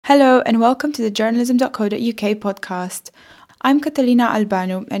Hello and welcome to the journalism.co.uk podcast. I'm Catalina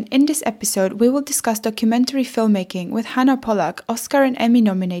Albano, and in this episode we will discuss documentary filmmaking with Hannah Pollack, Oscar and Emmy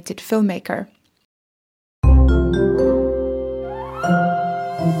nominated filmmaker.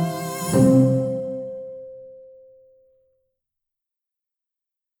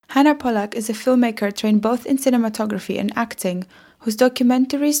 Hannah Pollack is a filmmaker trained both in cinematography and acting, whose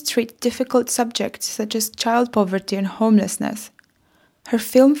documentaries treat difficult subjects such as child poverty and homelessness. Her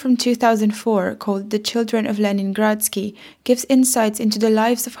film from 2004, called The Children of Leningradsky, gives insights into the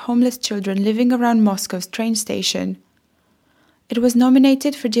lives of homeless children living around Moscow's train station. It was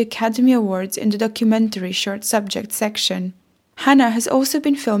nominated for the Academy Awards in the documentary short subject section. Hannah has also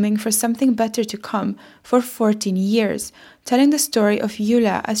been filming for Something Better to Come for 14 years, telling the story of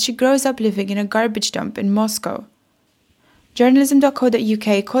Yulia as she grows up living in a garbage dump in Moscow.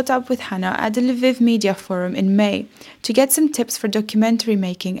 Journalism.co.uk caught up with Hannah at the Lviv Media Forum in May to get some tips for documentary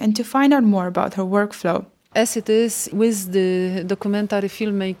making and to find out more about her workflow. As it is with the documentary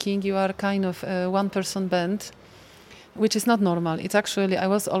filmmaking, you are kind of a one-person band, which is not normal. It's actually, I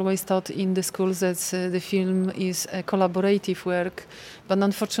was always taught in the schools that the film is a collaborative work, but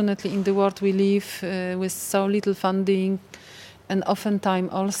unfortunately in the world we live with so little funding and oftentimes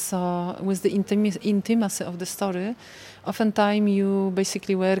also with the intimacy of the story, oftentimes you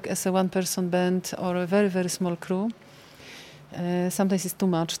basically work as a one-person band or a very, very small crew. Sometimes it's too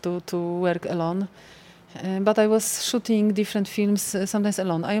much to work alone. But I was shooting different films, sometimes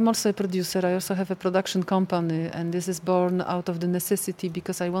alone. I am also a producer. I also have a production company, and this is born out of the necessity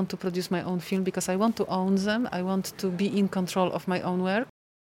because I want to produce my own film, because I want to own them. I want to be in control of my own work.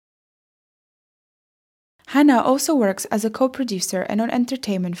 Hannah also works as a co-producer and on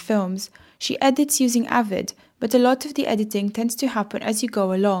entertainment films. She edits using Avid, but a lot of the editing tends to happen as you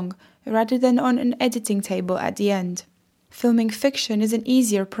go along, rather than on an editing table at the end. Filming fiction is an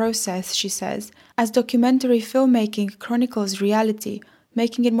easier process, she says, as documentary filmmaking chronicles reality,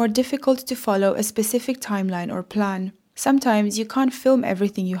 making it more difficult to follow a specific timeline or plan. Sometimes you can't film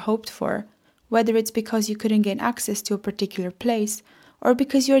everything you hoped for, whether it's because you couldn't gain access to a particular place or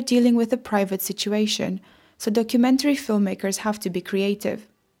because you're dealing with a private situation, so documentary filmmakers have to be creative.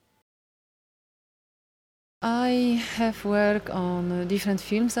 I have worked on different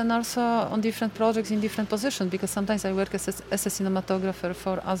films and also on different projects in different positions, because sometimes I work as a cinematographer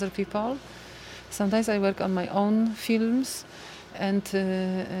for other people. Sometimes I work on my own films, and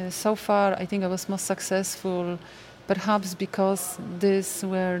so far I think I was most successful perhaps because these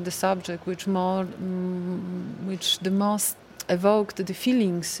were the subject which the most evoked the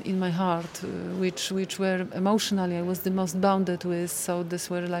feelings in my heart, which were emotionally I was the most bounded with. So these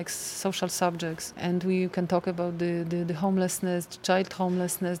were like social subjects, and we can talk about the homelessness, child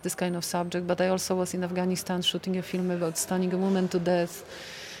homelessness, this kind of subject. But I also was in Afghanistan shooting a film about stoning a woman to death.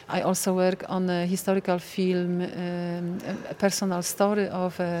 I also work on a historical film, a personal story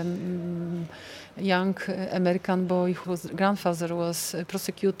of a young American boy whose grandfather was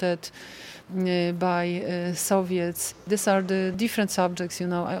prosecuted by Soviets. These are the different subjects, you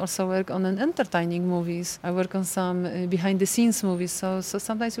know. I also work on an entertaining movies. I work on some behind-the-scenes movies. So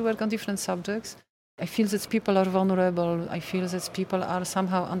sometimes we work on different subjects. I feel that people are vulnerable. I feel that people are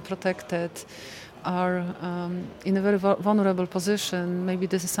somehow unprotected, are in a very vulnerable position. Maybe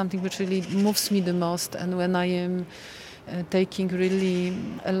this is something which really moves me the most. And when I am taking really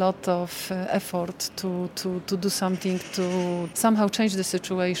a lot of effort to do something to somehow change the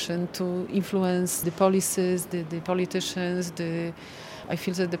situation, to influence the policies, the politicians, I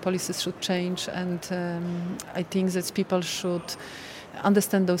feel that the policies should change, and I think that people should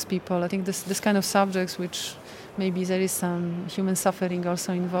understand those people. I think this kind of subjects, which maybe there is some human suffering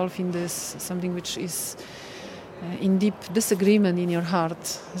also involved in this, something which is in deep disagreement in your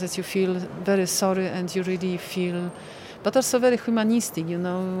heart, that you feel very sorry and you really feel, but also very humanistic, you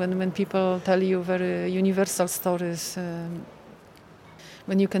know, when people tell you very universal stories,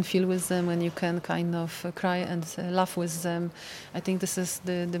 when you can feel with them, when you can kind of cry and laugh with them. I think this is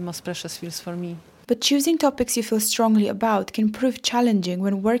the most precious feels for me. But choosing topics you feel strongly about can prove challenging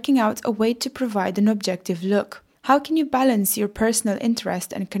when working out a way to provide an objective look. How can you balance your personal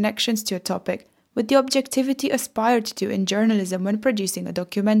interest and connections to a topic with the objectivity aspired to in journalism when producing a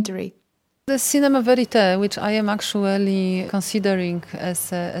documentary? The cinema verite, which I am actually considering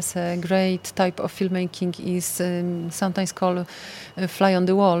as a great type of filmmaking, is sometimes called fly on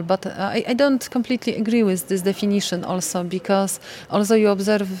the wall. But I don't completely agree with this definition also, because although you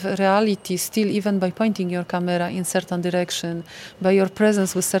observe reality still even by pointing your camera in certain direction, by your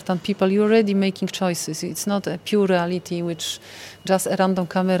presence with certain people, you're already making choices. It's not a pure reality which just a random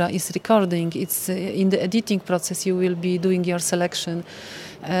camera is recording. It's in the editing process you will be doing your selection.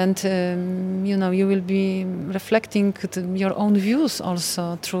 and you will be reflecting your own views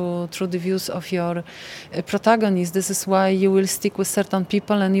also through the views of your protagonist. This is why you will stick with certain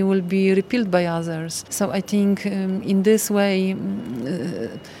people and you will be repelled by others. So I think in this way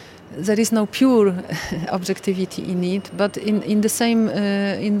there is no pure objectivity in it, but in the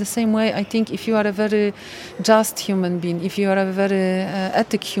same way, I think if you are a very just human being, if you are a very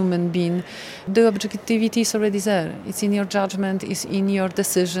ethic human being, the objectivity is already there. It's in your judgment, it's in your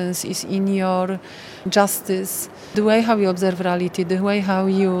decisions, it's in your justice, the way how you observe reality, the way how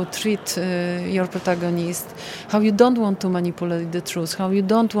you treat your protagonist, how you don't want to manipulate the truth, how you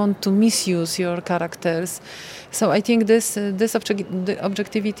don't want to misuse your characters. So I think the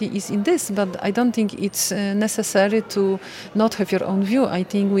objectivity is in this, but I don't think it's necessary to not have your own view. I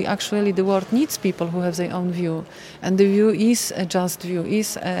think the world needs people who have their own view, and the view is a just view,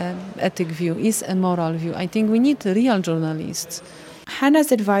 is an ethic view, is a moral view. I think we need real journalists.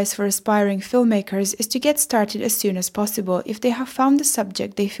 Hannah's advice for aspiring filmmakers is to get started as soon as possible if they have found the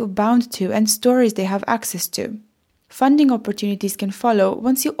subject they feel bound to and stories they have access to. Funding opportunities can follow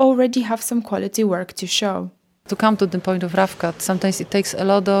once you already have some quality work to show. To come to the point of rough cut, sometimes it takes a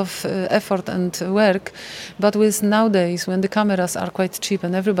lot of effort and work, but with nowadays, when the cameras are quite cheap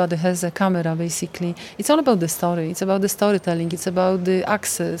and everybody has a camera basically, it's all about the story, it's about the storytelling, it's about the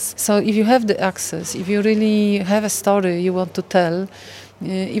access. So if you have the access, if you really have a story you want to tell,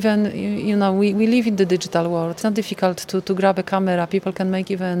 even, we live in the digital world. It's not difficult to grab a camera. People can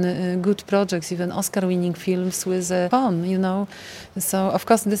make even good projects, even Oscar-winning films with a phone, So, of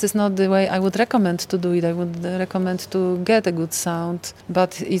course, this is not the way I would recommend to do it. I would recommend to get a good sound,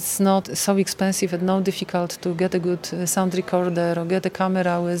 but it's not so expensive and not difficult to get a good sound recorder or get a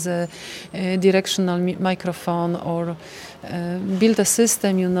camera with a directional microphone or build a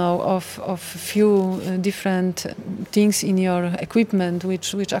system, of few different things in your equipment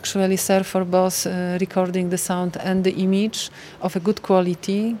which actually serve for both recording the sound and the image of a good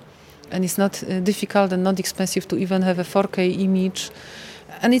quality. And it's not difficult and not expensive to even have a 4K image.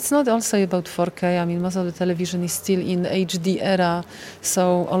 And it's not also about 4K. I mean, most of the television is still in HD era,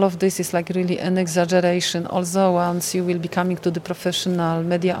 so all of this is like really an exaggeration. Also, once you will be coming to the professional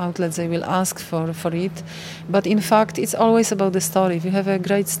media outlets, they will ask for it. But in fact, it's always about the story. If you have a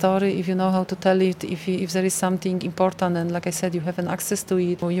great story, if you know how to tell it, if there is something important, and like I said, you have an access to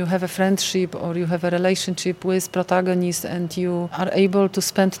it, or you have a friendship, or you have a relationship with protagonists, and you are able to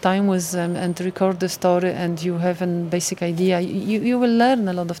spend time with them and record the story, and you have a basic idea, you will learn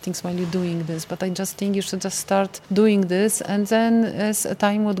a lot of things while you're doing this. But I just think you should just start doing this, and then as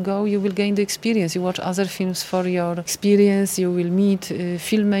time would go, you will gain the experience. You watch other films for your experience, you will meet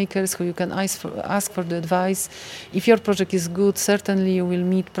filmmakers who you can ask for the advice. If your project is good, certainly you will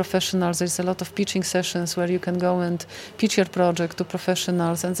meet professionals. There's a lot of pitching sessions where you can go and pitch your project to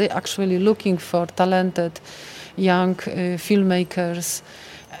professionals, and they're actually looking for talented young filmmakers.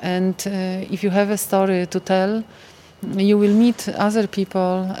 And if you have a story to tell, you will meet other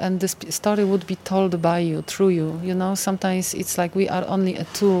people, and the story would be told by you, through you. Sometimes it's like we are only a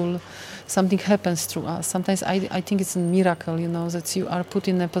tool. Something happens through us. Sometimes I think it's a miracle, that you are put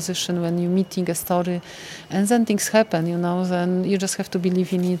in a position when you're meeting a story, and then things happen, then you just have to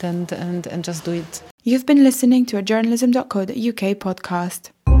believe in it and just do it. You've been listening to a journalism.co.uk podcast.